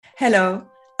Hello,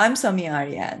 I'm Sami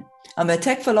Aryan. I'm a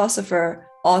tech philosopher,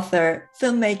 author,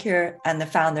 filmmaker, and the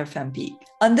founder of FemPeak.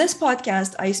 On this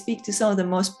podcast, I speak to some of the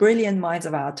most brilliant minds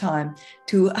of our time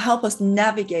to help us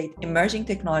navigate emerging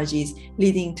technologies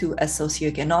leading to a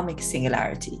socioeconomic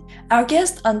singularity. Our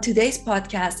guest on today's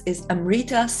podcast is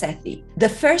Amrita Sethi, the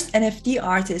first NFT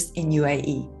artist in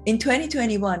UAE. In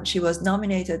 2021, she was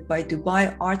nominated by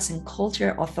Dubai Arts and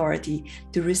Culture Authority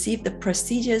to receive the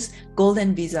prestigious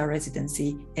Golden Visa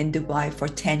residency in Dubai for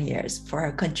 10 years for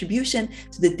her contribution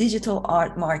to the digital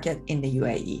art market in the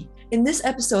UAE. In this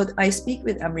episode, I speak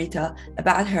with Amrita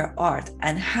about her art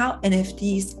and how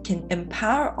NFTs can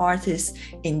empower artists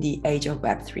in the age of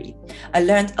Web3. I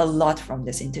learned a lot from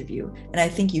this interview, and I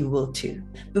think you will too.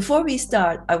 Before we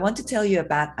start, I want to tell you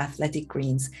about Athletic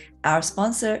Greens, our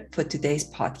sponsor for today's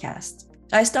podcast.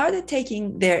 I started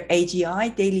taking their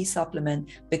AGI daily supplement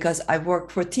because I work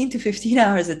 14 to 15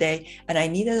 hours a day and I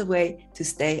needed a way to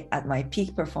stay at my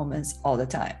peak performance all the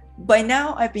time. By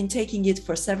now, I've been taking it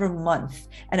for several months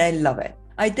and I love it.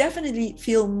 I definitely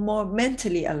feel more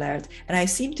mentally alert and I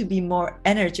seem to be more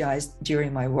energized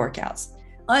during my workouts.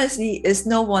 Honestly, it's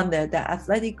no wonder that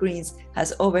Athletic Greens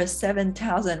has over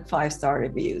 7,000 five-star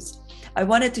reviews. I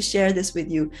wanted to share this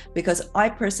with you because I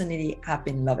personally have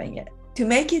been loving it. To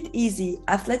make it easy,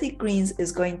 Athletic Greens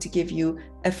is going to give you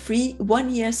a free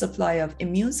 1-year supply of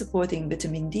immune-supporting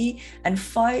vitamin D and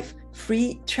 5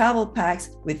 free travel packs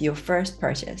with your first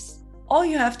purchase. All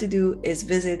you have to do is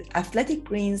visit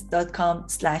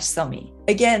athleticgreens.com/Sami.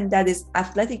 Again, that is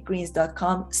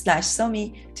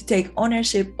athleticgreens.com/Sami to take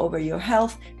ownership over your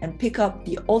health and pick up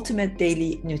the ultimate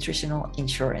daily nutritional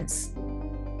insurance.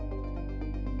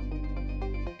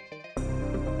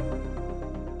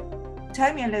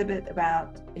 Tell me a little bit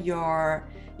about your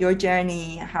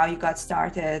journey, how you got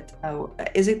started.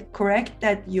 Is it correct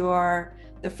that you're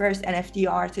the first NFT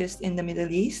artist in the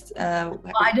Middle East? Well,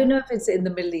 I don't know if it's in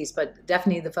the Middle East, but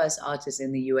definitely the first artist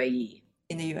in the UAE.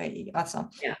 In the UAE,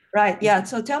 awesome. Yeah. Right, yeah.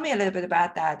 So tell me a little bit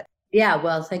about that. Yeah,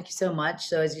 well, thank you so much.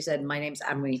 So as you said, my name's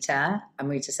Amrita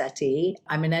Sethi.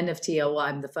 I'm an NFT, or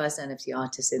I'm the first NFT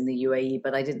artist in the UAE,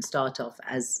 but I didn't start off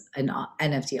as an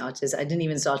NFT artist. I didn't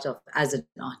even start off as an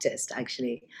artist,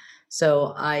 actually.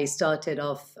 So I started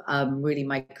off really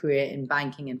my career in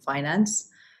banking and finance.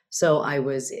 So I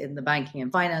was in the banking and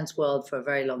finance world for a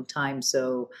very long time.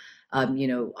 So,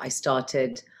 I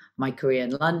started my career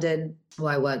in London,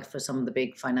 where I worked for some of the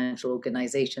big financial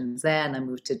organizations there, and I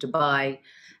moved to Dubai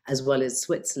as well as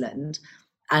Switzerland.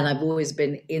 And I've always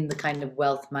been in the kind of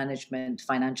wealth management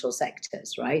financial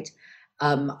sectors, right?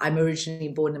 I'm originally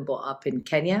born and brought up in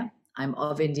Kenya. I'm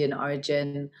of Indian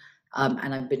origin,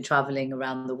 and I've been traveling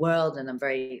around the world, and I'm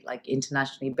very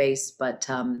internationally based, but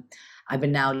I've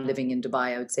been now living in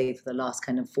Dubai, I would say, for the last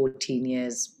kind of 14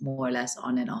 years, more or less,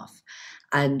 on and off.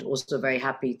 And also very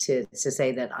happy to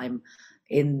say that I'm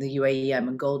in the UAE. I'm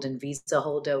a golden visa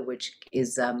holder, which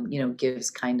is, gives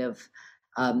kind of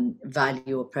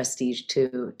value or prestige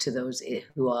to those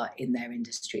who are in their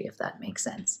industry, if that makes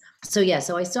sense. So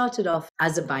I started off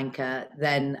as a banker.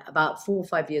 Then about 4 or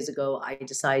 5 years ago, I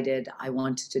decided I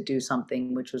wanted to do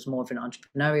something which was more of an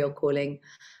entrepreneurial calling.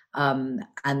 And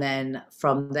then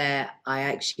from there, I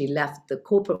actually left the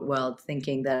corporate world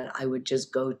thinking that I would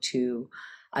just go to,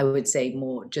 I would say,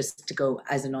 more just to go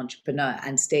as an entrepreneur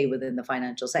and stay within the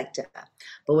financial sector.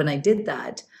 But when I did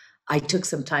that, I took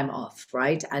some time off,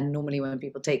 right? And normally when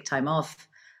people take time off,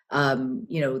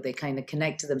 they kind of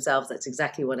connect to themselves. That's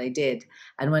exactly what I did.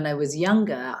 And when I was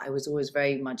younger, I was always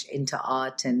very much into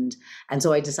art. And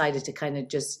so I decided to kind of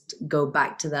just go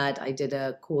back to that. I did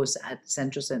a course at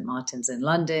Central St. Martin's in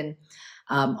London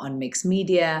on mixed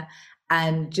media.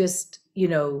 And just,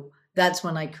 that's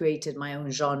when I created my own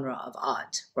genre of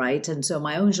art, right? And so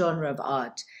my own genre of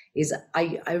art is,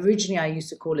 I used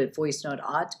to call it voice note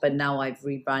art, but now I've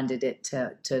rebranded it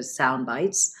to sound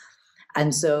bites.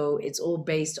 And so it's all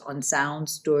based on sound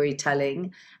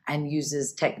storytelling and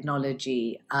uses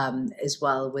technology as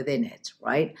well within it,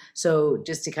 right? So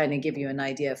just to kind of give you an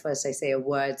idea, first I say a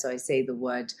word. So I say the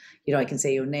word, I can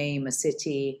say your name, a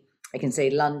city. I can say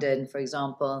London, for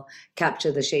example,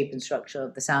 capture the shape and structure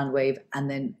of the sound wave. And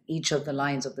then each of the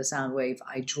lines of the sound wave,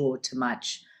 I draw to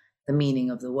match the meaning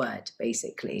of the word,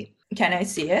 basically. Can I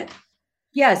see it?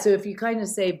 Yeah, so if you kind of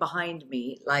say behind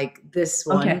me, like this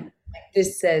one, okay.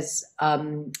 This says,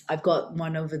 I've got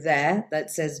one over there that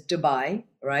says Dubai,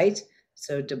 right?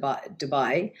 So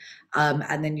Dubai.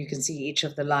 And then you can see each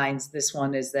of the lines. This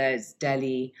one is there's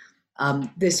Delhi.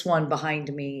 This one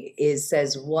behind me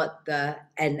says what the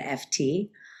NFT.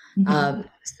 Mhm.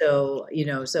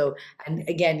 And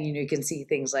again, you can see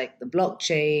things like the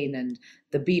blockchain and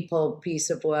the Beeple piece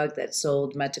of work that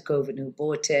sold Metacoven, who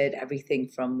bought it, everything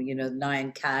from,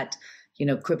 Nyan Cat,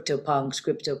 CryptoPunks,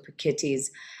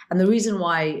 CryptoKitties. And the reason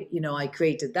why, I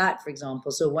created that, for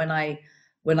example, so when I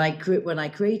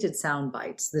created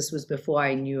Soundbites, this was before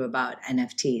I knew about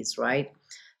NFTs, right?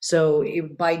 So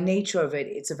by nature of it,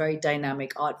 it's a very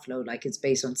dynamic art flow. Like it's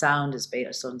based on sound, it's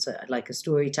based on like a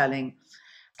storytelling.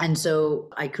 And so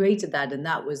I created that, and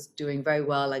that was doing very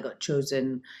well. I got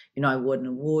chosen, I won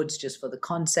awards just for the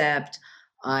concept.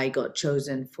 I got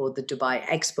chosen for the Dubai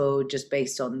Expo just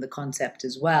based on the concept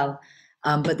as well.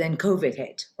 But then COVID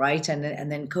hit, right? And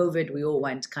then COVID, we all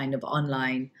went kind of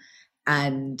online.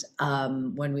 And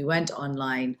when we went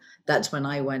online, that's when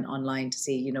I went online to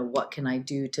see, what can I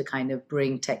do to kind of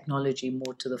bring technology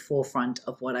more to the forefront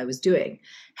of what I was doing.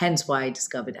 Hence why I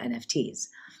discovered NFTs.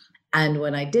 And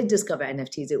when I did discover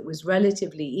NFTs, it was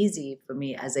relatively easy for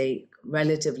me as a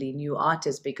relatively new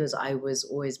artist because I was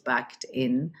always backed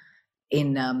I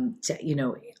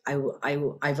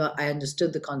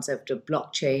understood the concept of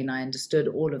blockchain. I understood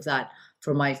all of that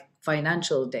from my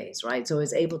financial days, right? So I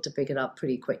was able to pick it up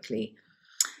pretty quickly.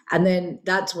 And then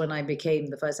that's when I became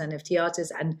the first NFT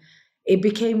artist. And it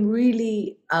became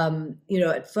really,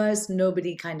 at first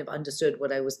nobody kind of understood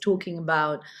what I was talking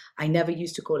about. I never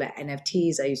used to call it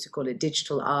NFTs. I used to call it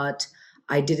digital art.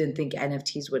 I didn't think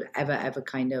NFTs would ever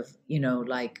kind of,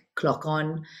 like clock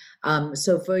on.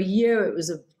 So for a year, it was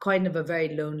a kind of a very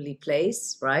lonely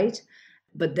place, right?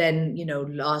 But then,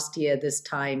 last year, this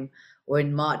time, or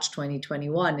in March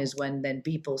 2021 is when then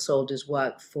Beeple sold his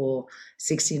work for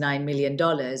 $69 million.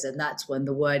 And that's when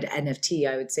the word NFT,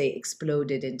 I would say,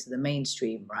 exploded into the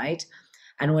mainstream, right?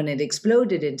 And when it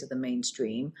exploded into the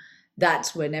mainstream,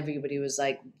 that's when everybody was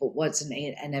like, but what's an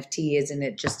NFT? Isn't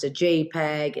it just a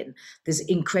JPEG? And this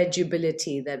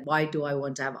incredulity that why do I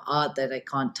want to have art that I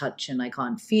can't touch and I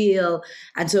can't feel?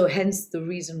 And so hence the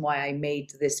reason why I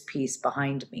made this piece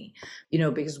behind me,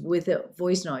 because with a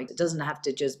voice note, it doesn't have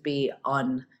to just be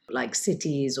on like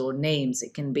cities or names.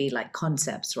 It can be like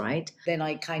concepts, right? Then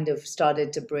I kind of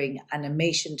started to bring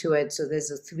animation to it. So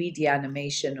there's a 3D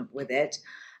animation with it.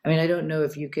 I mean, I don't know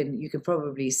if you can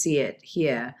probably see it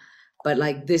here, but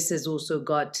like this has also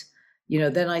got,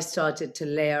 then I started to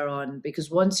layer on,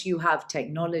 because once you have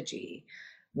technology,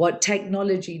 what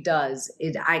technology does,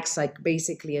 it acts like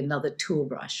basically another tool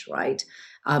brush, right?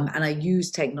 And I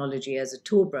use technology as a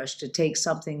tool brush to take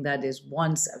something that is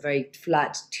once a very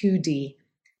flat 2D,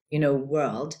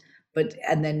 world,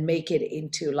 and then make it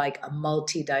into like a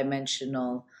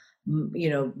multi-dimensional,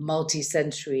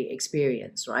 multi-sensory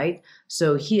experience, right?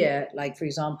 So here, like for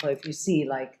example, if you see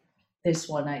like this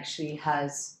one actually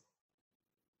has,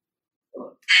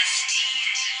 so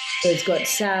it's got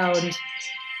sound.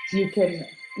 You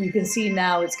can see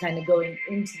now it's kind of going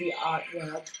into the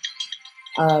artwork,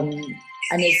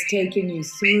 and it's taking you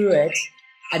through it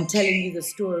and telling you the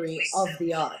story of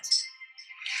the art.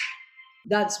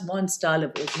 That's one style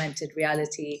of augmented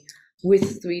reality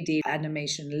with 3D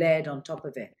animation layered on top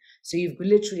of it. So you've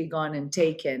literally gone and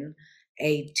taken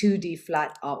a 2D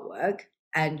flat artwork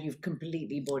and you've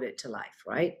completely brought it to life,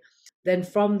 right? Then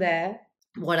from there,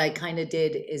 what I kind of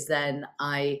did is then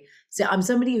I'm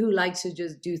somebody who likes to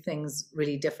just do things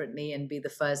really differently and be the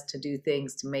first to do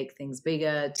things, to make things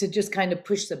bigger, to just kind of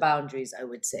push the boundaries, I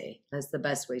would say. That's the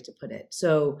best way to put it.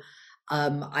 So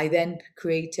I then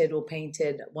created or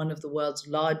painted one of the world's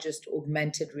largest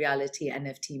augmented reality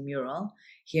NFT mural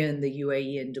here in the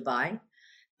UAE in Dubai.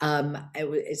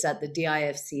 It's at the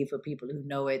DIFC for people who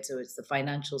know it. So it's the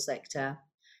financial sector.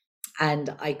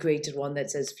 And I created one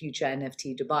that says Future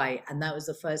NFT Dubai. And that was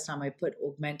the first time I put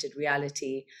augmented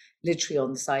reality literally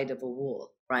on the side of a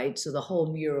wall, right? So the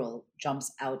whole mural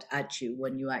jumps out at you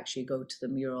when you actually go to the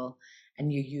mural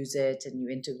and you use it and you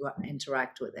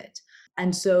interact with it.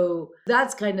 And so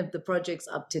that's kind of the projects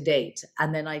up to date.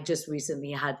 And then I just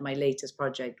recently had my latest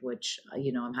project, which,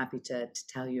 I'm happy to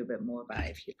tell you a bit more about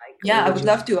if you like. Yeah, I would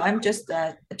love to. I'm just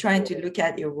trying to look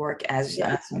at your work as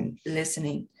I'm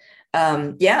listening.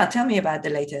 Tell me about the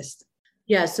latest.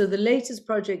 Yeah, so the latest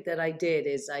project that I did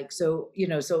is like, so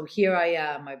here I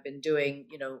am. I've been doing,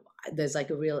 there's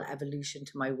like a real evolution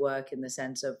to my work in the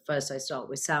sense of first I start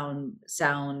with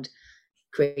sound,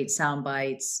 create sound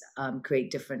bites,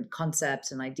 create different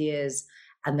concepts and ideas,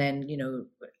 and then,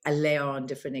 a layer on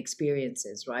different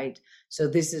experiences, right? So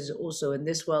this is also in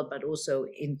this world, but also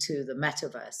into the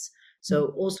metaverse. So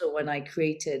also I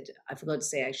forgot to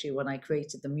say actually, when I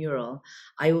created the mural,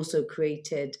 I also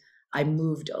created I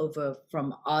moved over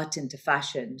from art into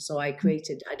fashion. So I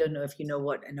created, I don't know if you know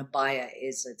what an abaya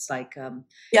is. It's like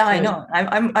Yeah, I know.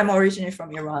 I'm originally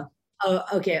from Iran. oh,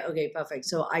 okay, perfect.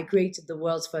 So I created the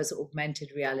world's first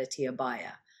augmented reality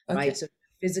abaya, Okay. right? So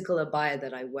physical abaya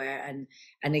that I wear,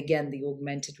 and again, the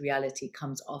augmented reality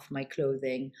comes off my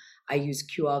clothing. I use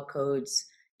QR codes,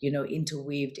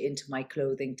 interweaved into my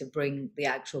clothing to bring the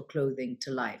actual clothing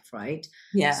to life, right?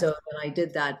 Yeah. So then I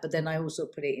did that, but then I also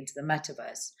put it into the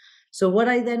metaverse. So what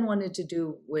I then wanted to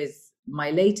do with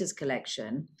my latest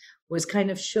collection was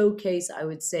kind of showcase, I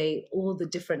would say, all the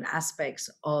different aspects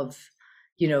of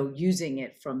using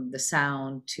it, from the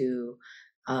sound to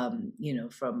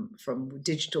from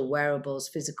digital wearables,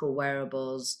 physical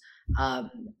wearables,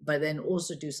 but then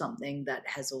also do something that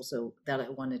I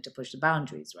wanted to push the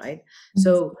boundaries, right?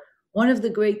 So one of the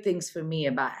great things for me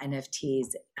about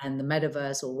NFTs and the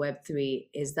metaverse or Web3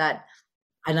 is that,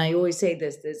 and I always say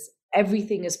this,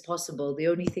 everything is possible. The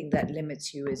only thing that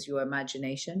limits you is your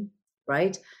imagination,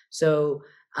 right? So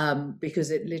because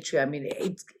it literally, I mean,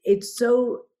 it's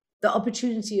so, the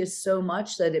opportunity is so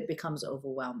much that it becomes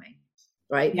overwhelming,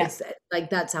 right? Yeah. It's like,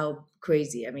 that's how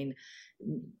crazy. I mean,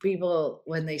 people,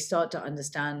 when they start to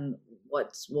understand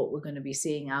what we're going to be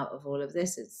seeing out of all of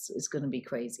this, it's going to be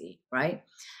crazy, right?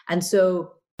 And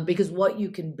so, because what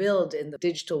you can build in the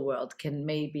digital world can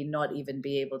maybe not even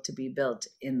be able to be built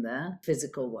in the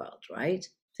physical world, right?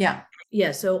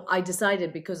 Yeah, so I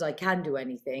decided, because I can do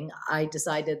anything, I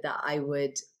decided that I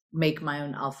would make my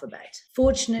own alphabet.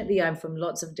 Fortunately, I'm from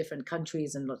lots of different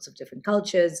countries and lots of different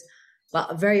cultures,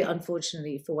 but very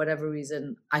unfortunately, for whatever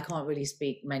reason, I can't really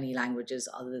speak many languages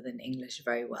other than English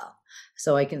very well.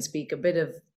 So I can speak a bit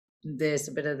of this,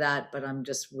 a bit of that, but I'm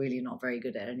just really not very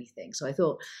good at anything. So I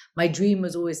thought my dream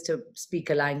was always to speak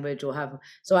a language or have,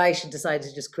 so I actually decided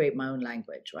to just create my own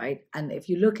language, right? And if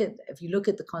you look at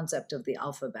the concept of the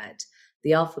alphabet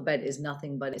is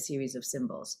nothing but a series of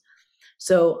symbols.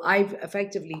 So I've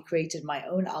effectively created my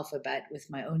own alphabet with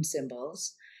my own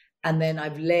symbols, and then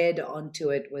I've layered onto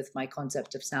it with my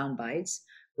concept of sound bites,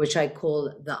 which I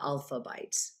call the alpha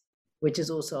bites, which is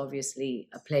also obviously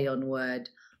a play on word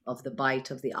of the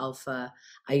bite of the alpha.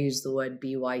 I use the word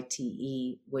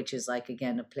BYTE, which is like,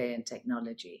 again, a play in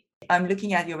technology. I'm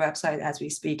looking at your website as we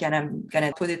speak, and I'm going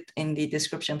to put it in the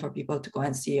description for people to go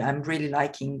and see. I'm really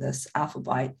liking this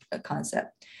alphabet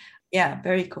concept. Yeah,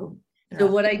 very cool. So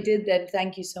what I did then,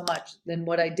 thank you so much. Then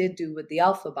what I did do with the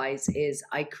alphabets is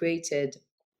I created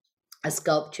a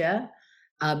sculpture.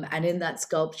 And in that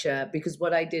sculpture, because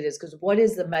what I did is, because what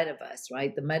is the metaverse,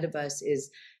 right? The metaverse is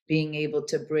being able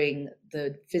to bring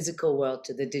the physical world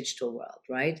to the digital world,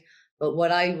 right? But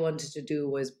what I wanted to do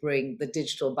was bring the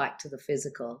digital back to the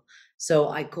physical. So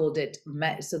I called it,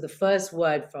 so the first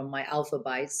word from my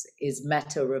alphabets is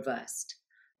meta reversed,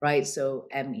 right? So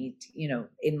M-E-T,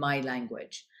 in my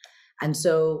language. And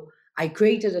so I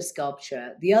created a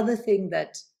sculpture. The other thing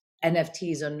that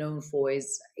NFTs are known for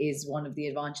is one of the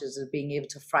advantages of being able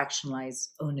to fractionalize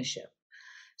ownership.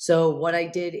 So what I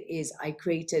did is I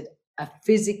created a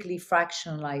physically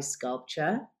fractionalized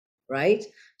sculpture, right?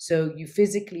 So you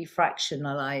physically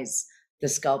fractionalize the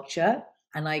sculpture,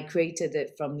 and I created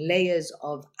it from layers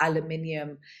of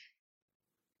aluminium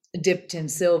dipped in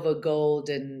silver, gold,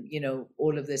 and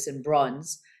all of this in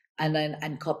bronze,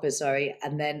 and copper, sorry.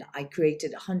 And then I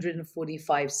created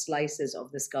 145 slices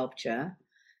of the sculpture.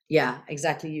 Yeah,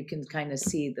 exactly. You can kind of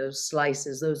see those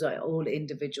slices. Those are all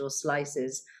individual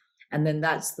slices. And then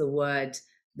that's the word,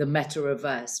 the meta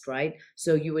reversed, right?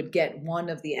 So you would get one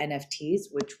of the NFTs,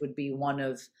 which would be one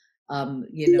of,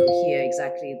 here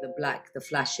exactly, the black, the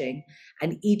flashing,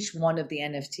 and each one of the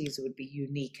NFTs would be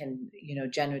unique and,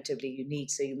 generatively unique.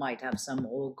 So you might have some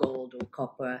all gold or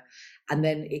copper, and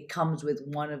then it comes with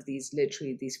one of these,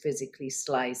 literally these physically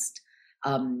sliced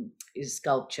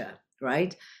sculpture,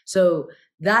 right? So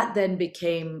that then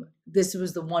became, this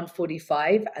was the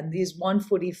 145, and these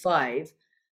 145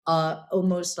 are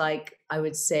almost like, I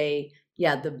would say,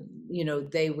 yeah,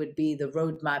 they would be the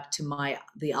roadmap to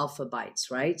the alpha bytes,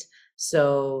 right?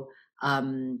 So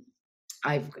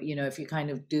if you kind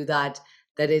of do that,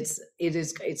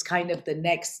 it's kind of the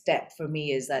next step for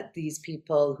me, is that these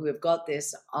people who have got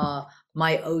this are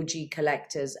my OG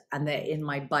collectors, and they're in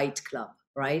my Byte Club,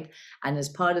 right? And as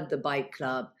part of the Byte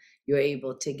Club, you're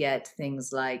able to get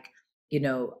things like,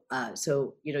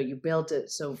 so you build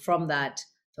it. So from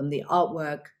the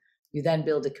artwork, you then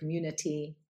build a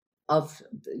community of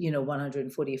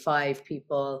 145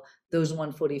 people. Those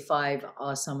 145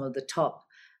 are some of the top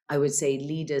I would say,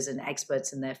 leaders and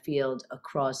experts in their field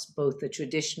across both the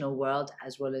traditional world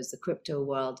as well as the crypto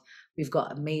world. We've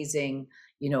got amazing,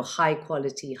 high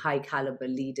quality, high caliber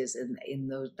leaders in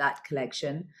that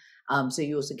collection. So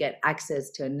you also get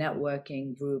access to a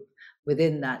networking group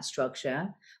within that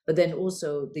structure. But then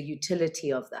also the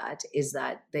utility of that is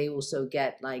that they also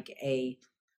get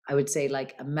I would say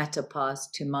like a meta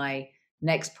pass to my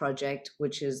next project,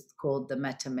 which is called the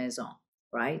Meta Maison,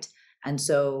 right? And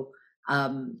so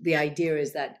the idea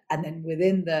is that, and then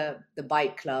within the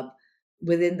Byte Club,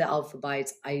 within the Alpha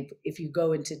Bytes, if you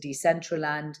go into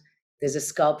Decentraland, there's a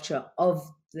sculpture of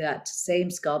that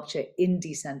same sculpture in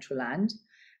Decentraland,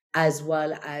 as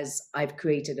well as I've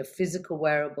created a physical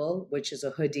wearable, which is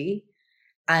a hoodie,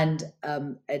 and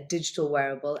a digital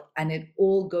wearable, and it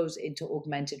all goes into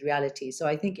augmented reality. So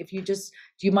I think do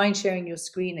you mind sharing your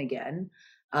screen again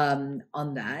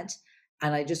on that?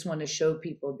 And I just want to show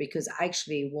people, because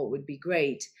actually what would be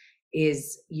great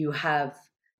is you have,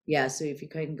 so if you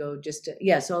can go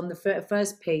so on the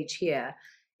first page here,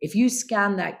 if you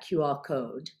scan that QR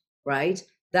code, right,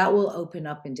 that will open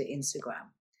up into Instagram.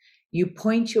 You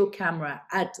point your camera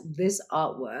at this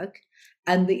artwork,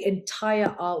 and the entire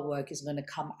artwork is going to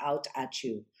come out at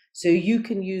you. So you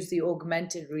can use the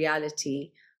augmented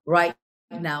reality right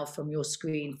now from your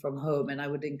screen from home. And I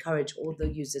would encourage all the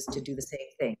users to do the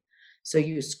same thing. So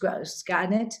you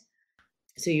scan it.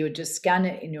 So you would just scan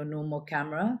it in your normal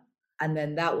camera, and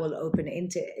then that will open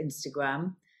into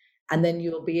Instagram. And then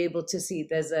you'll be able to see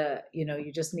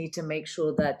you just need to make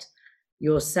sure that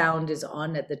your sound is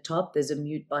on at the top. There's a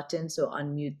mute button, so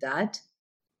unmute that.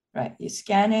 Right, you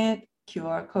scan it,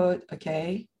 QR code,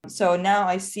 okay. So now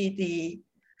I see the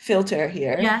filter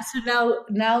here. Yeah, so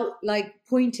now like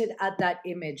pointed at that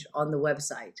image on the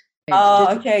website.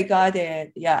 Oh, okay, got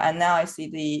it. Yeah, and now I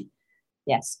see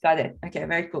yes, got it. Okay,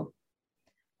 very cool.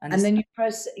 And then you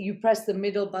press the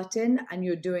middle button, and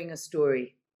you're doing a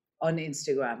story on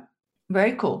Instagram.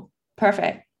 Very cool.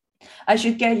 Perfect. I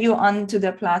should get you onto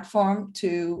the platform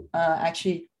to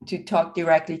actually to talk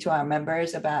directly to our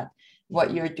members about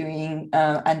what you're doing,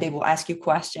 and they will ask you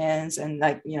questions, and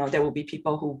there will be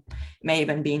people who may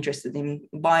even be interested in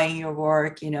buying your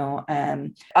work.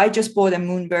 I just bought a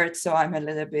Moonbird, so I'm a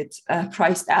little bit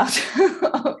priced out.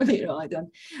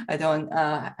 I don't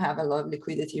have a lot of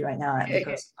liquidity right now,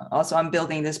 because also I'm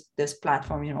building this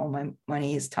platform. All my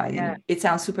money is tied in. It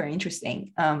sounds super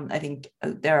interesting. I think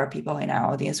there are people in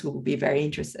our audience who will be very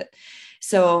interested.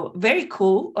 So very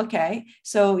cool. Okay.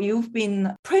 So you've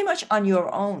been pretty much on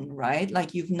your own, right?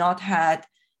 Like you've not had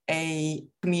a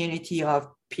community of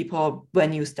people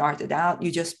when you started out. You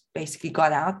just basically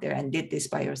got out there and did this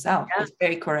by yourself. Yeah. It's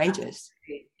very courageous.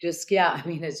 It's just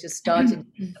starting at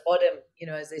the bottom,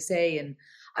 as they say. And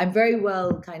I'm very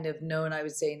well kind of known, I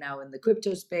would say, now in the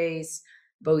crypto space,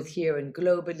 both here and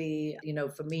globally.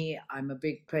 For me, I'm a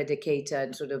big predicator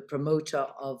and sort of promoter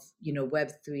of,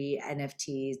 Web3,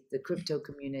 NFTs, the crypto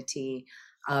community.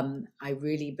 I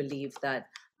really believe that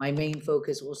my main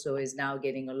focus also is now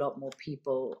getting a lot more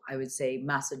people, I would say,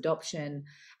 mass adoption.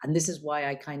 And this is why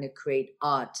I kind of create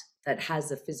art that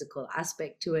has a physical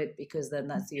aspect to it, because then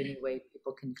that's the only way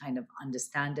people can kind of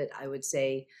understand it. I would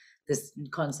say this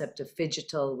concept of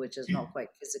phygital, which is not quite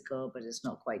physical, but it's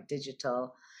not quite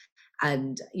digital.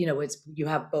 And, you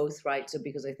have both, right? So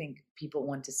because I think people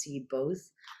want to see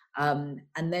both. And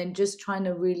then just trying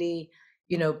to really,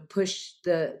 push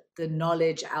the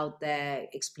knowledge out there,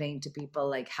 explain to people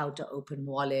like how to open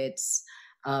wallets,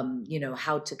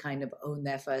 how to kind of own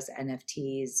their first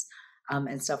NFTs,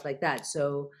 and stuff like that.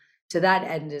 So to that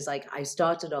end is like, I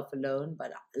started off alone,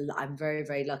 but I'm very,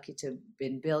 very lucky to have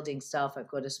been building stuff. I've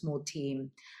got a small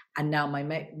team. And now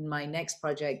my next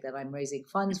project that I'm raising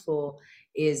funds for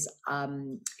is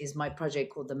my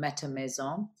project called the Meta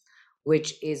Maison,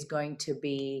 which is going to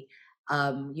be,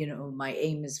 my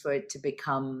aim is for it to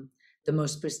become the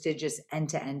most prestigious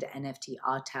end-to-end NFT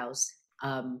art house.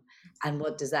 And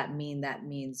what does that mean? That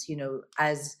means,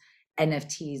 as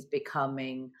NFTs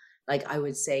becoming, like I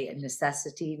would say, a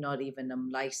necessity, not even a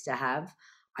nice to have,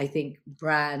 I think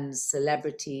brands,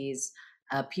 celebrities,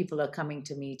 people are coming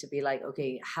to me to be like,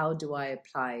 okay, how do I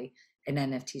apply an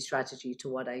NFT strategy to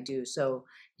what I do? So,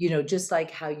 just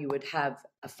like how you would have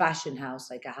a fashion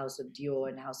house, like a house of Dior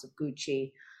and a house of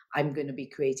Gucci, I'm going to be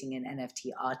creating an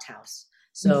NFT art house.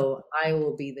 So I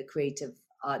will be the creative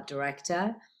art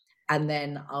director, and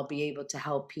then I'll be able to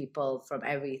help people from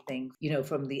everything,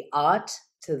 from the art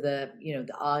to the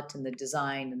art and the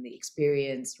design and the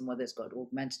experience, from whether it's got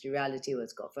augmented reality or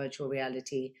it's got virtual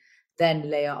reality. then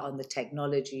layer on the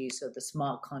technology, so the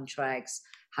smart contracts,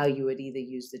 how you would either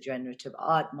use the generative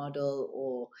art model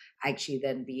or actually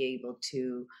then be able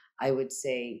to, I would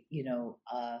say,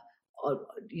 or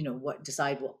what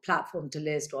decide what platform to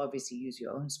list, or obviously use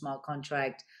your own smart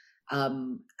contract.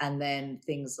 And then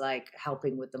things like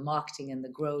helping with the marketing and the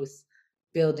growth,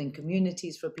 building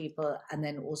communities for people, and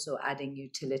then also adding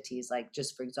utilities, like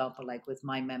just for example, like with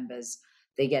my members,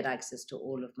 they get access to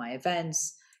all of my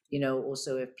events.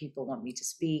 Also if people want me to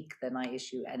speak, then I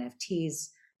issue NFTs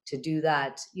to do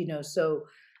that. So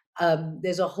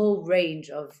there's a whole range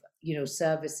of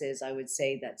services, I would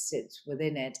say, that sits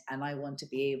within it, and I want to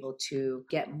be able to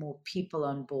get more people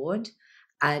on board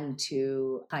and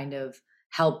to kind of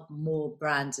help more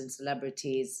brands and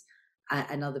celebrities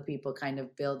and other people kind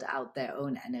of build out their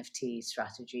own NFT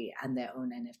strategy and their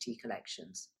own NFT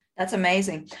collections. That's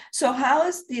amazing. So how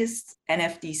is this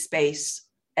NFT space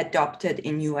adopted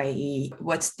in UAE?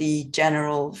 What's the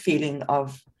general feeling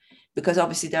of, because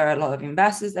obviously there are a lot of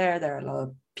investors there are a lot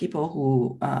of people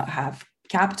who have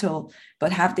capital,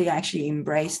 but have they actually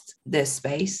embraced this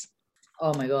space?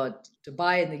 Oh my God,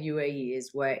 Dubai and the UAE is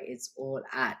where it's all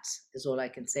at, is all I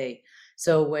can say.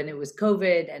 So when it was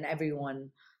COVID and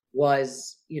everyone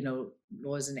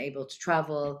wasn't able to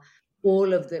travel,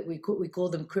 all of the, we call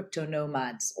them crypto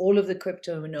nomads. All of the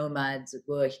crypto nomads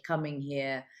were coming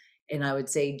here in, I would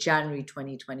say, January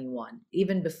 2021,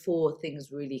 even before things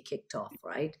really kicked off,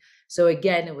 right? So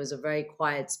again, it was a very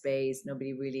quiet space.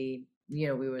 Nobody really,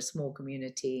 we were a small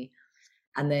community.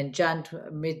 And then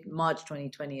mid-March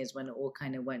 2020 is when it all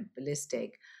kind of went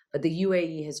ballistic. But the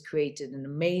UAE has created an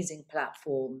amazing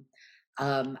platform,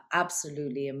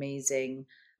 absolutely amazing,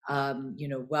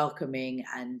 welcoming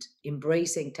and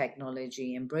embracing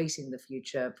technology, embracing the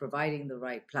future, providing the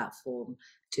right platform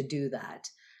to do that.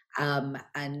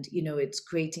 And it's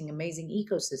creating amazing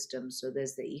ecosystems. So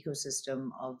there's the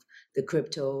ecosystem of the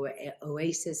crypto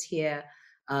oasis here,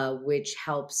 which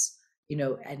helps,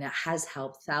 and it has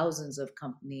helped thousands of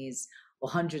companies, or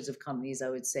hundreds of companies, I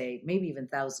would say, maybe even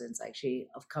thousands actually,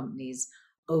 of companies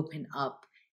open up,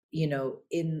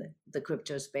 in the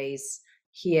crypto space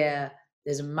here.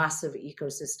 There's a massive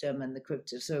ecosystem, and the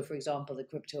crypto. So for example, the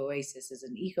Crypto Oasis is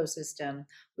an ecosystem,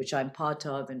 which I'm part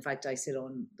of. In fact, I sit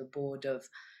on the board of,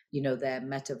 their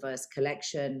metaverse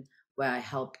collection, where I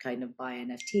help kind of buy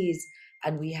NFTs.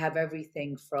 And we have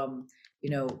everything from,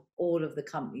 all of the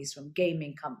companies, from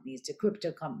gaming companies to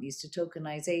crypto companies to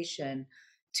tokenization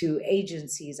to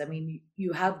agencies. I mean,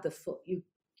 you have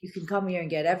you can come here and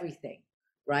get everything,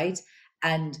 right?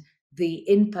 And the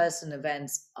in-person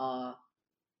events are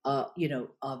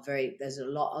very, there's a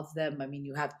lot of them. I mean,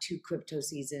 you have 2 crypto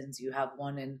seasons. You have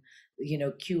one in,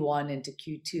 Q1 into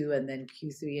Q2, and then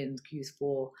Q3 and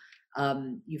Q4.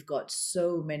 You've got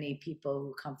so many people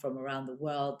who come from around the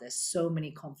world. There's so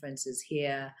many conferences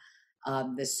here.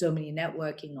 There's so many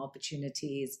networking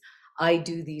opportunities. I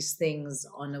do these things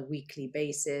on a weekly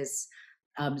basis.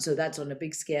 So that's on a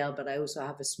big scale, but I also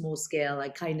have a small scale. I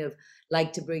kind of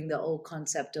like to bring the old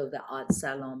concept of the art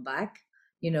salon back,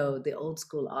 the old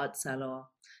school art salon.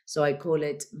 So I call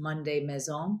it Monday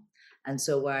Maison. And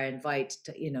so where I invite,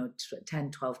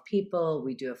 10, 12 people,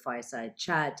 we do a fireside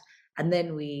chat, and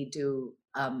then we do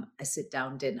a sit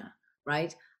down dinner,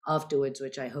 right? Afterwards,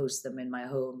 which I host them in my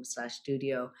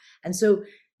home/studio. And so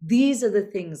these are the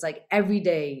things, like every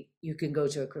day you can go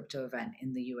to a crypto event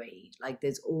in the UAE. Like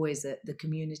there's always the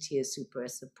community is super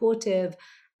supportive,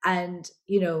 and,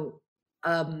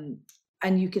 and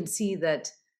you can see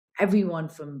that everyone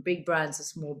from big brands to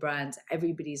small brands,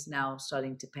 everybody's now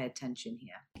starting to pay attention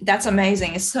here. That's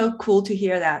amazing. It's so cool to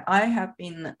hear that. I have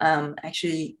been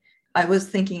I was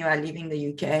thinking about leaving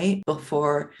the UK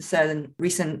before certain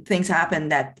recent things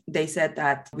happened that they said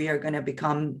that we are going to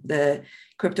become the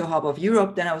crypto hub of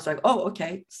Europe. Then I was like, oh,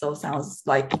 okay. So sounds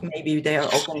like maybe they are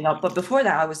opening up. But before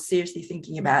that, I was seriously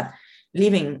thinking about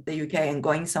leaving the UK and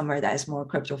going somewhere that is more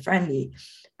crypto friendly.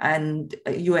 And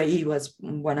UAE was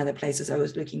one of the places I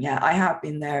was looking at. I have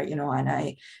been there, and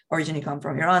I originally come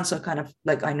from Iran. So kind of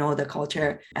like I know the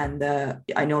culture and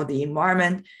I know the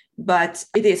environment, but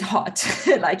it is hot.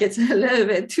 Like it's a little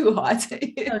bit too hot.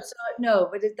 No,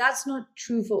 but that's not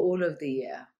true for all of the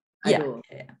year at all.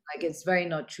 Yeah. Like it's very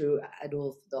not true at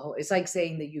all for the whole. It's like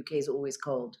saying the UK is always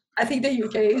cold. I think the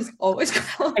UK is always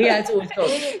cold. Yeah, it's always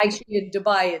cold. Actually, in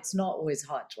Dubai, it's not always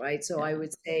hot, right? So I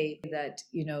would say that,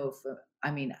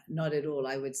 not at all.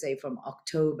 I would say from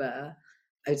October,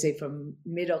 from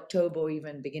mid-October,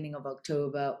 even beginning of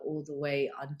October, all the way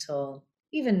until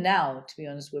even now, to be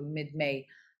honest, we're mid-May.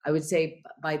 I would say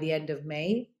by the end of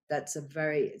May, it's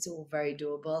all very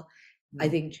doable. I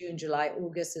think June, July,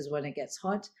 August is when it gets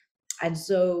hot. And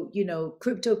so,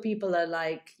 crypto people are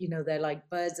like, they're like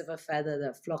birds of a feather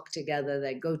that flock together,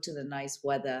 they go to the nice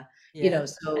weather, Yeah.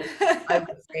 so I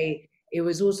would say it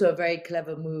was also a very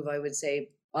clever move. I would say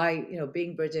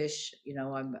being British,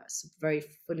 I'm very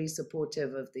fully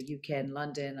supportive of the UK and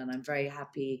London, and I'm very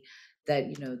happy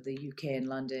that, the UK and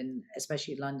London,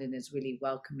 especially London, is really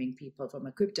welcoming people from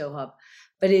a crypto hub.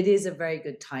 But it is a very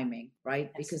good timing, right?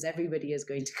 Yes. Because everybody is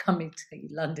going to come into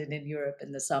London in Europe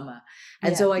in the summer.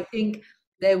 And Yeah. so I think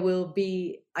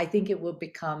I think it will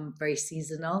become very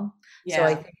seasonal. So I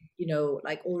Yeah. think,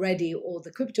 like already all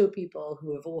the crypto people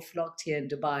who have all flocked here in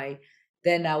Dubai,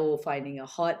 they're now all finding it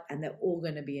hot, and they're all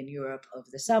going to be in Europe over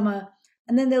the summer.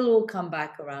 And then they'll all come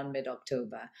back around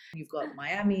mid-October. You've got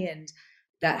Miami, and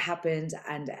that happens,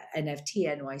 and NFT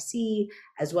NYC,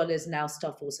 as well as now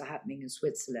stuff also happening in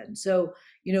Switzerland. So,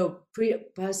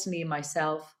 personally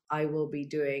myself, I will be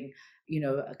doing,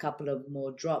 a couple of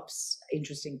more drops,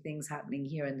 interesting things happening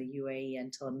here in the UAE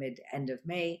until end of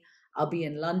May. I'll be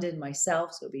in London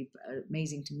myself, so it'll be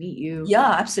amazing to meet you.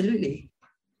 Yeah, absolutely.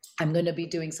 I'm going to be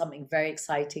doing something very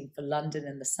exciting for London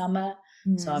in the summer.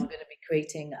 So I'm going to be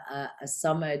creating a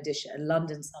summer edition, a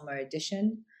London summer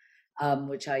edition,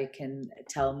 which I can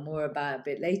tell more about a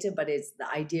bit later. But the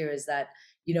idea is that,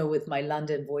 with my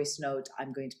London voice note,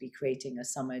 I'm going to be creating a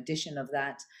summer edition of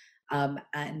that.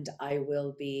 And I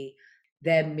will be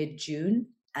there mid-June,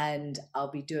 and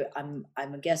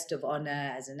I'm a guest of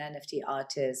honor as an NFT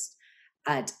artist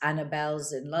at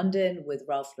Annabelle's in London with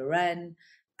Ralph Lauren,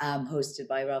 hosted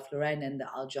by Ralph Lauren and the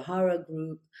Al Jahara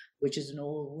Group, which is an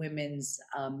all women's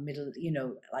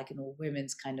like an all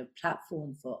women's kind of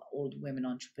platform for all women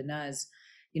entrepreneurs,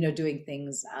 doing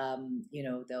things.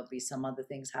 There'll be some other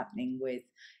things happening with,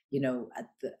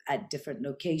 at different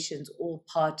locations, all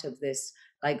part of this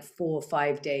like 4 or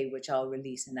 5 day, which I'll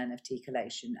release an NFT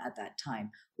collection at that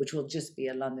time, which will just be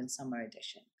a London summer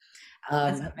edition.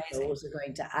 That's We're amazing. also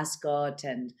going to Ascot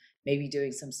and maybe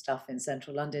doing some stuff in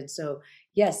central London. So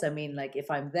yes, I mean, like if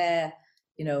I'm there,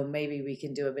 maybe we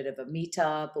can do a bit of a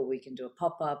meetup, or we can do a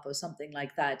pop-up or something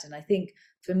like that. And I think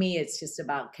for me, it's just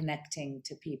about connecting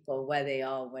to people where they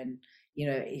are when,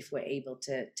 if we're able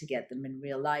to get them in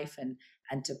real life,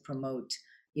 and to promote,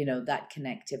 that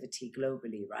connectivity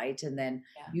globally, right? And then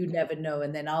Yeah. you never know.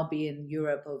 And then I'll be in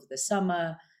Europe over the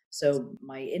summer. So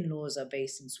my in-laws are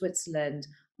based in Switzerland.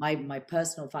 My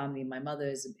personal family, my mother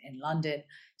is in London.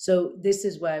 So this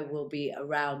is where we'll be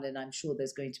around, and I'm sure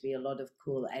there's going to be a lot of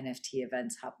cool NFT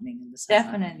events happening in the summer.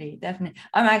 Definitely, definitely.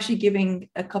 I'm actually giving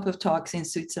a couple of talks in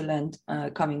Switzerland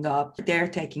coming up. They're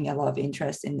taking a lot of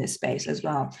interest in this space as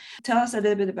well. Tell us a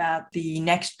little bit about the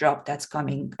next drop that's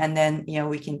coming, and then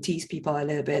we can tease people a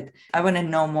little bit. I want to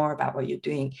know more about what you're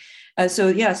doing.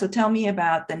 So tell me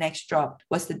about the next drop.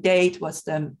 What's the date?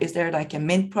 Is there like a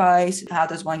mint price? How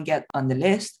does one get on the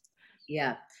list?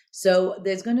 Yeah. So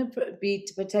there's going to be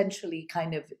potentially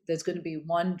there's going to be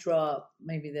one drop,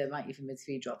 maybe there might even be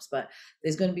 3 drops, but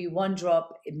there's going to be one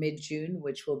drop in mid-June,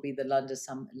 which will be the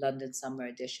London Summer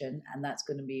Edition. And that's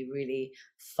going to be really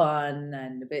fun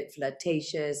and a bit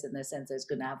flirtatious, in the sense that it's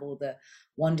going to have all the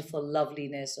wonderful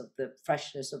loveliness of the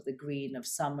freshness of the green of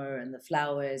summer and the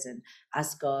flowers and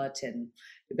Ascot and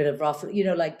a bit of ruffle,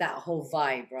 like that whole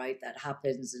vibe, right? That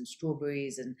happens in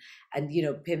strawberries and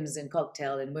Pimm's and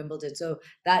cocktail in Wimbledon. So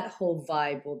that whole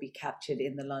vibe will be captured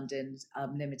in the London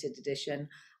limited edition.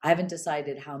 I haven't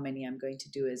decided how many I'm going to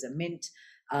do as a mint,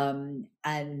 and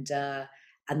that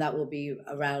will be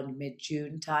around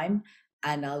mid-June time.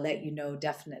 And I'll let you know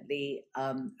definitely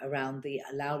around the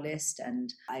allow list,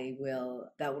 and that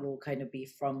will all kind of be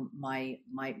from my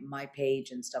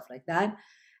page and stuff like that.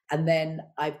 And then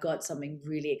I've got something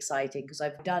really exciting, because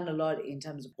I've done a lot in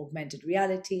terms of augmented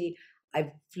reality.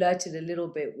 I've flirted a little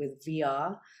bit with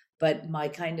VR, but my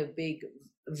kind of big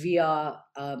VR,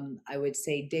 I would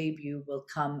say, debut will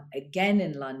come again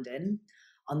in London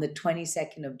on the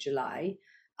 22nd of July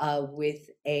with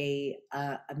a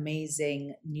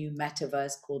amazing new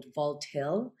metaverse called Vault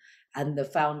Hill. And the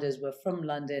founders were from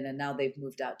London, and now they've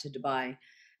moved out to Dubai.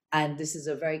 And this is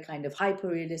a very kind of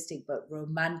hyper-realistic but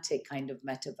romantic kind of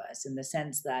metaverse, in the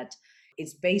sense that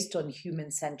it's based on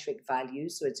human-centric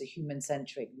values. So it's a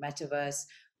human-centric metaverse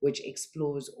which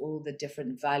explores all the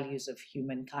different values of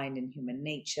humankind and human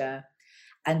nature.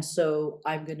 And so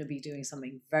I'm going to be doing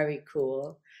something very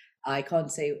cool. I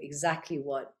can't say exactly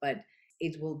what, but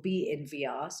it will be in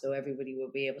VR. So everybody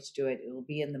will be able to do it. It will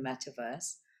be in the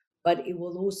metaverse, but it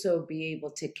will also be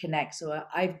able to connect. So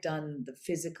I've done the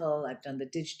physical, I've done the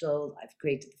digital, I've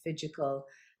created the physical,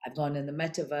 I've gone in the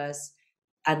metaverse,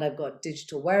 and I've got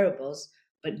digital wearables.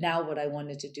 But now what I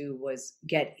wanted to do was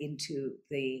get into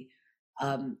the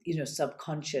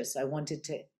subconscious. I wanted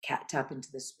to tap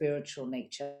into the spiritual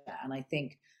nature. And I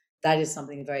think that is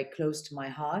something very close to my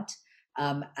heart.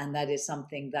 And that is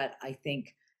something that I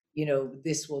think,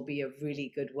 this will be a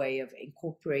really good way of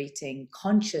incorporating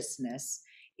consciousness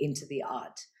into the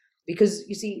art. Because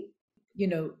you see,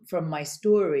 from my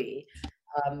story,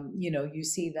 you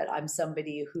see that I'm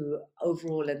somebody who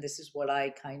overall, and this is what I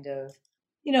kind of,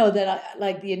 that I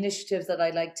like the initiatives that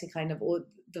I like to kind of, or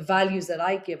the values that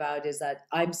I give out is that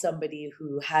I'm somebody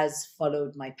who has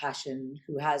followed my passion,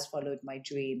 who has followed my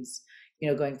dreams,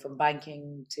 going from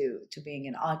banking to being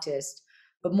an artist.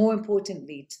 But more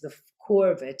importantly, to the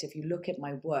core of it, if you look at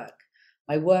my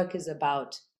work is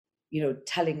about,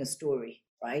 telling a story,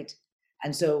 right?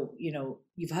 And so,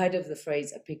 you've heard of the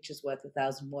phrase, a picture's worth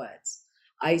 1,000 words.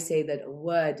 I say that a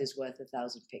word is worth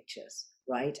 1,000 pictures,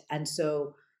 right? And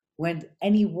so when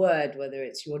any word, whether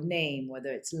it's your name,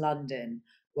 whether it's London,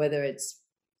 whether it's,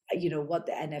 what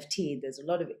the NFT, there's a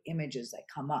lot of images that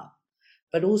come up.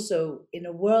 But also in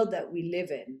a world that we live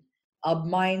in, our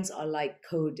minds are like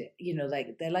code,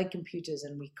 like they're like computers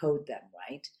and we code them,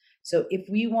 right? So if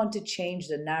we want to change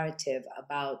the narrative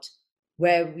about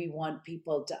where we want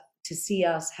people to see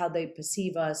us, how they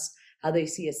perceive us, how they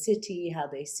see a city, how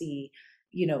they see,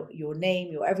 your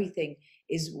name, your everything,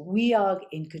 is we are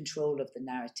in control of the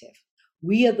narrative.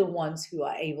 We are the ones who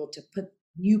are able to put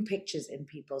new pictures in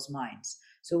people's minds.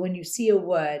 So when you see a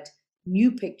word,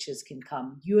 new pictures can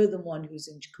come. You are the one who's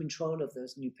in control of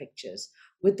those new pictures.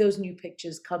 With those new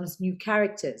pictures comes new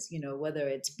characters, whether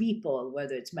it's Beeple,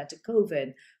 whether it's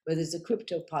Metakovan, whether it's a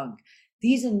CryptoPunk.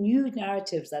 These are new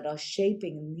narratives that are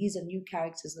shaping, and these are new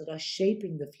characters that are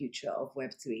shaping the future of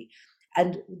Web3.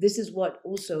 And this is what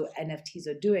also NFTs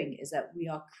are doing, is that we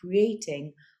are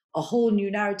creating a whole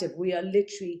new narrative. We are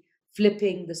literally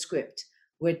flipping the script.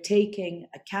 We're taking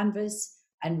a canvas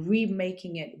and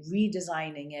remaking it,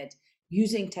 redesigning it,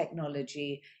 using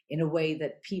technology in a way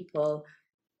that people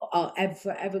are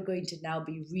forever going to now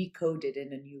be recoded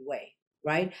in a new way,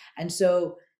 right? And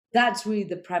so that's really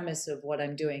the premise of what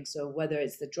I'm doing. So whether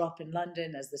it's the drop in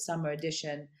London as the summer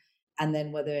edition, and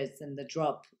then whether it's in the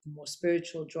drop, more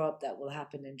spiritual drop that will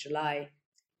happen in July,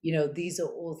 these are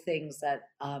all things that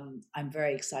I'm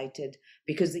very excited,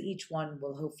 because each one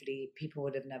will hopefully people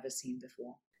would have never seen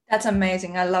before. That's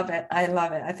amazing. I love it. I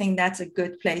love it. I think that's a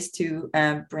good place to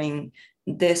bring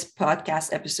this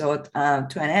podcast episode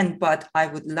to an end, but I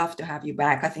would love to have you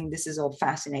back. I think this is all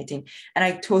fascinating. And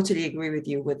I totally agree with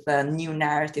you with the new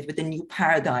narrative, with the new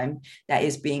paradigm that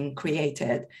is being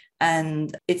created.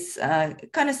 And it's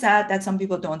kind of sad that some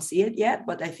people don't see it yet,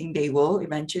 but I think they will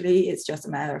eventually. It's just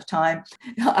a matter of time.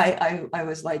 I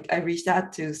was like, I reached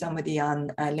out to somebody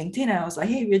on LinkedIn and I was like,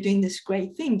 hey, we're doing this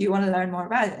great thing. Do you want to learn more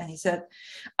about it? And he said,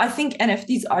 I think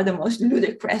NFTs are the most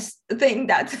ludicrous thing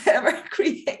that's ever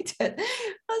created.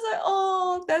 I was like,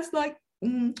 oh, that's like,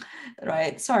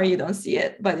 right. Sorry, you don't see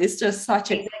it, but it's just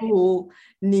such a cool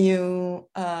new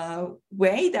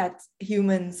way that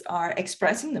humans are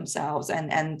expressing themselves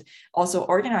and also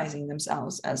organizing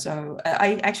themselves. And so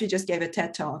I actually just gave a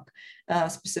TED talk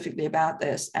specifically about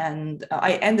this, and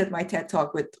I ended my TED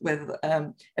talk with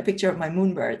a picture of my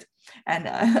moonbird, and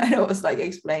I was like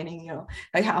explaining,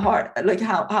 like how hard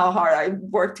I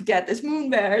worked to get this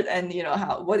moonbird, and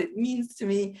what it means to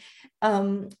me,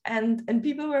 and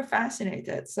people were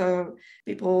fascinated. So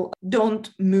people don't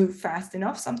move fast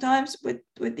enough sometimes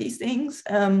with these things.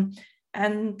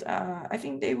 And I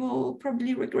think they will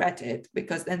probably regret it,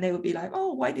 because then they will be like,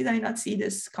 oh, why did I not see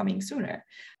this coming sooner?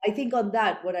 I think on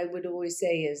that, what I would always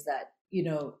say is that,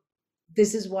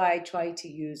 this is why I try to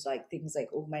use like things like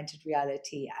augmented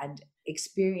reality and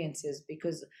experiences,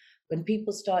 because when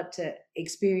people start to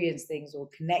experience things or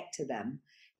connect to them,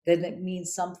 then it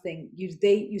means something.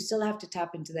 You still have to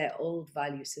tap into their old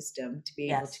value system to be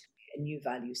able to create a new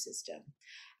value system.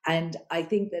 And I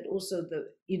think that also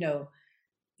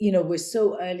we're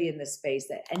so early in the space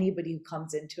that anybody who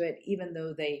comes into it, even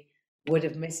though they would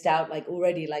have missed out, like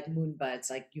already, like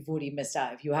moonbirds, like you've already missed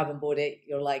out. If you haven't bought it,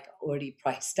 you're like already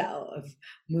priced out of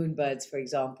moonbirds, for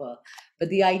example. But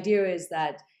the idea is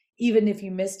that even if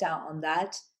you missed out on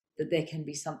that there can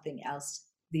be something else.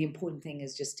 The important thing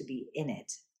is just to be in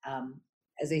it.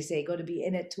 As they say, got to be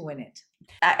in it to win it.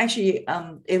 Actually,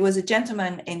 it was a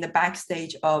gentleman in the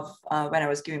backstage of when I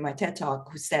was giving my TED talk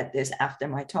who said this after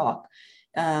my talk.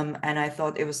 And I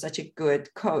thought it was such a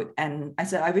good quote. And I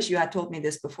said, I wish you had told me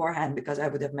this beforehand, because I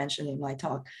would have mentioned in my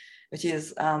talk, which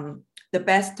is the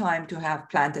best time to have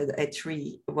planted a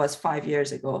tree was 5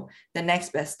 years ago. The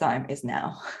next best time is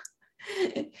now.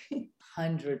 100%.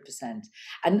 100%.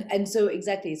 And so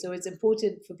exactly. So it's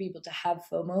important for people to have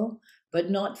FOMO, but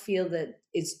not feel that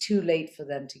it's too late for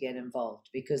them to get involved,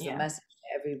 because the message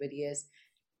to everybody is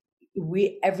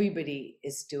everybody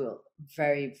is still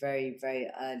very, very, very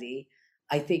early.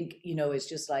 I think, it's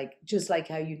just like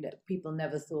how people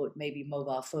never thought maybe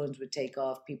mobile phones would take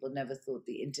off. People never thought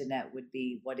the internet would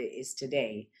be what it is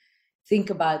today. Think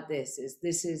about this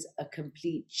is a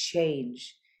complete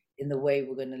change in the way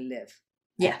we're going to live.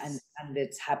 Yes. And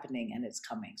it's happening and it's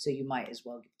coming. So you might as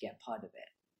well get part of it.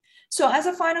 So as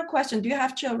a final question, do you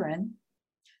have children?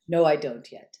 No, I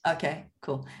don't yet. Okay,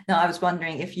 cool. Now I was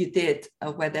wondering if you did,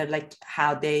 whether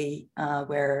how they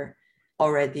were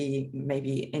already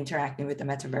maybe interacting with the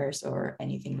metaverse or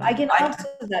anything like that. I can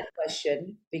answer that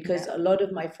question because a lot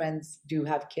of my friends do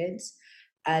have kids,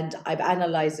 and I've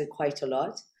analyzed it quite a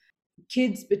lot.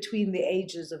 Kids between the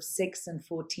ages of 6 and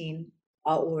 14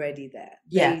 are already there.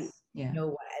 They know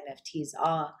what NFTs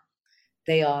are.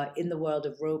 They are in the world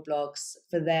of Roblox.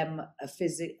 For them, a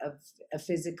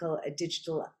physical, a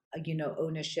digital,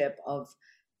 ownership of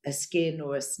a skin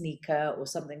or a sneaker or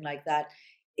something like that,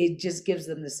 it just gives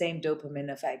them the same dopamine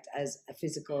effect as a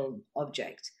physical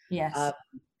object. Yes.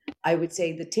 I would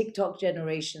say the TikTok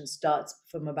generation starts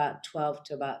from about 12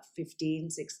 to about 15,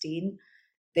 16.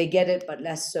 They get it, but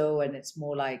less so. And it's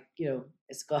more like,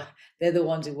 they're the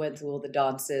ones who went through all the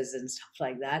dances and stuff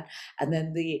like that. And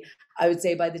then I would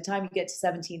say by the time you get to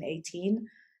 17, 18,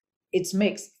 it's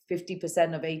mixed.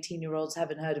 50% of 18-year-olds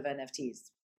haven't heard of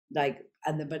NFTs.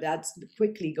 But that's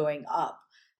quickly going up.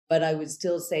 But I would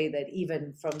still say that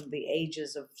even from the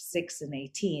ages of 6 and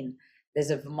 18,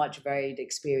 there's a much varied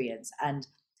experience. And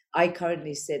I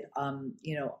currently sit, on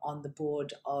the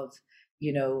board of,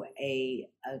 a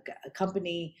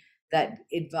company that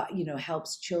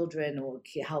helps children or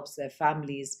helps their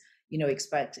families,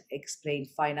 explain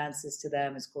finances to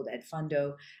them. It's called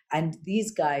Edfundo. And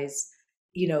these guys,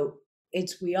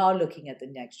 we are looking at the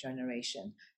next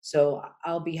generation. So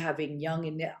I'll be having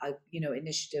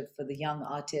initiative for the young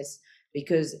artists,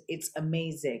 because it's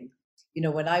amazing.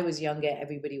 When I was younger,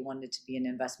 everybody wanted to be an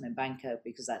investment banker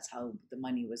because that's how the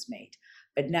money was made.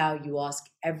 But now you ask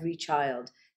every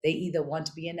child, they either want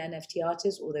to be an NFT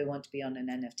artist or they want to be on an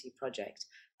NFT project.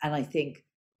 And I think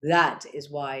that is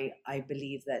why I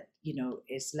believe that,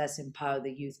 it's let's empower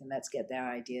the youth and let's get their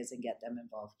ideas and get them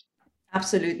involved.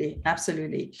 Absolutely.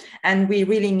 Absolutely. And we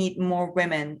really need more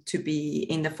women to be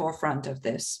in the forefront of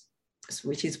this,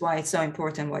 which is why it's so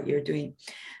important what you're doing.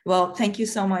 Well, thank you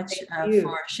so much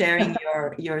for sharing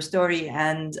your story.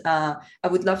 And I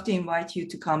would love to invite you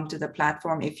to come to the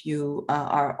platform if you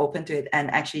are open to it,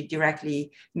 and actually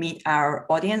directly meet our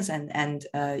audience and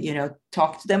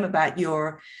talk to them about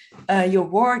your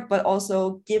work, but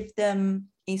also give them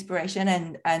inspiration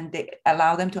and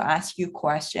allow them to ask you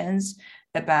questions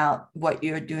about what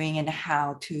you're doing and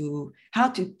how to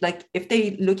like, if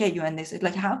they look at you and they say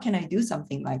like, how can I do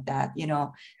something like that,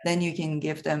 then you can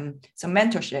give them some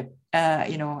mentorship,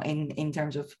 in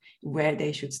terms of where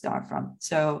they should start from.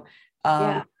 So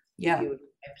my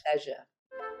pleasure.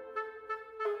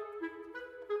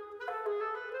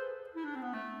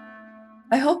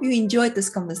 I hope you enjoyed this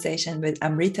conversation with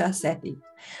Amrita Sethi.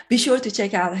 Be sure to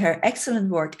check out her excellent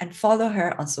work and follow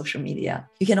her on social media.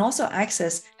 You can also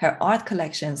access her art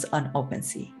collections on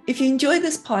OpenSea. If you enjoyed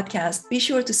this podcast, be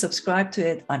sure to subscribe to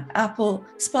it on Apple,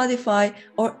 Spotify,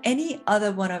 or any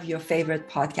other one of your favorite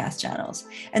podcast channels.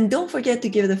 And don't forget to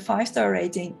give it a 5-star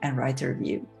rating and write a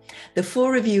review. The full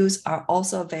reviews are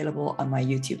also available on my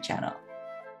YouTube channel.